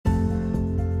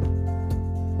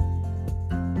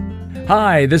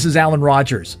Hi, this is Alan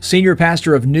Rogers, Senior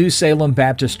Pastor of New Salem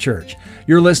Baptist Church.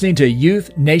 You're listening to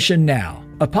Youth Nation Now,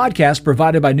 a podcast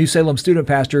provided by New Salem student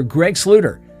pastor Greg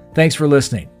Sluter. Thanks for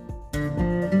listening.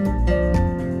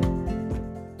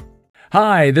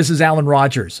 Hi, this is Alan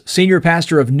Rogers, Senior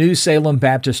Pastor of New Salem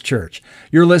Baptist Church.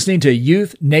 You're listening to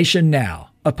Youth Nation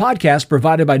Now, a podcast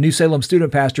provided by New Salem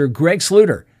student pastor Greg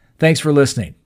Sluter. Thanks for listening.